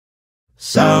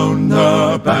Sound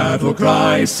the battle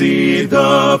cry, see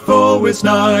the foe is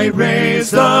nigh,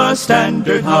 raise the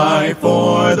standard high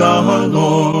for the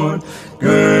Lord.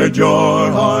 Gird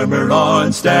your armor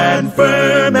on, stand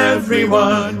firm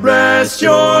everyone, rest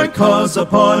your cause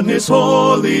upon his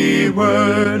holy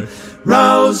word.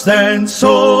 Rouse then,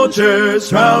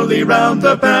 soldiers, rally round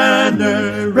the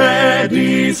banner,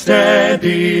 ready,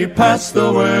 steady, pass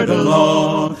the word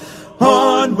along.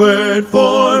 Onward,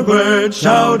 forward,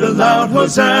 shout aloud,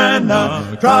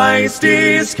 Hosanna, Christ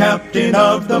is captain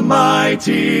of the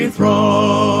mighty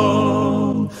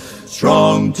throng.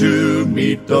 Strong to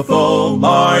meet the foe,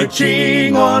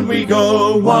 marching on we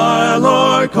go, while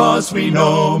our cause we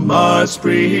know must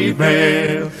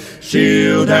prevail.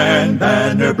 Shield and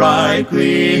banner bright,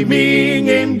 gleaming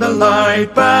in the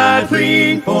light,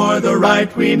 battling for the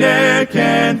right we ne'er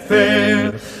can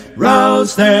fail.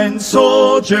 Rouse then,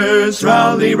 soldiers,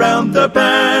 rally round the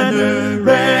banner,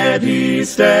 ready,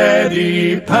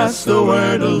 steady, pass the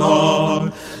word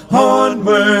along.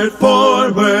 Onward,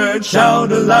 forward,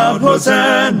 shout aloud,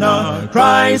 Hosanna,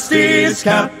 Christ is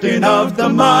captain of the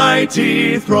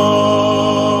mighty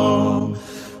throng.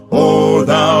 O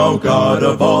thou God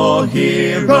of all,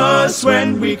 hear us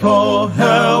when we call,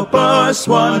 help us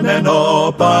one and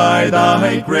all by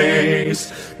thy grace.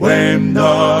 When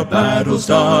the battle's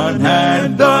done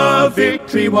and the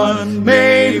victory won,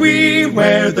 may we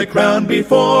wear the crown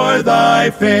before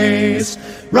thy face.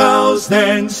 Rouse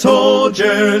then,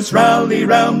 soldiers, rally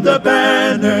round the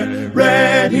banner,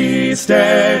 ready,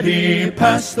 steady,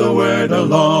 pass the word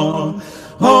along.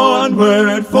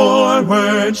 Onward,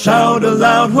 forward, shout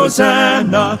aloud,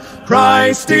 Hosanna,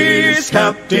 Christ is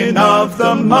captain of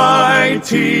the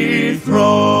mighty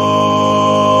throng.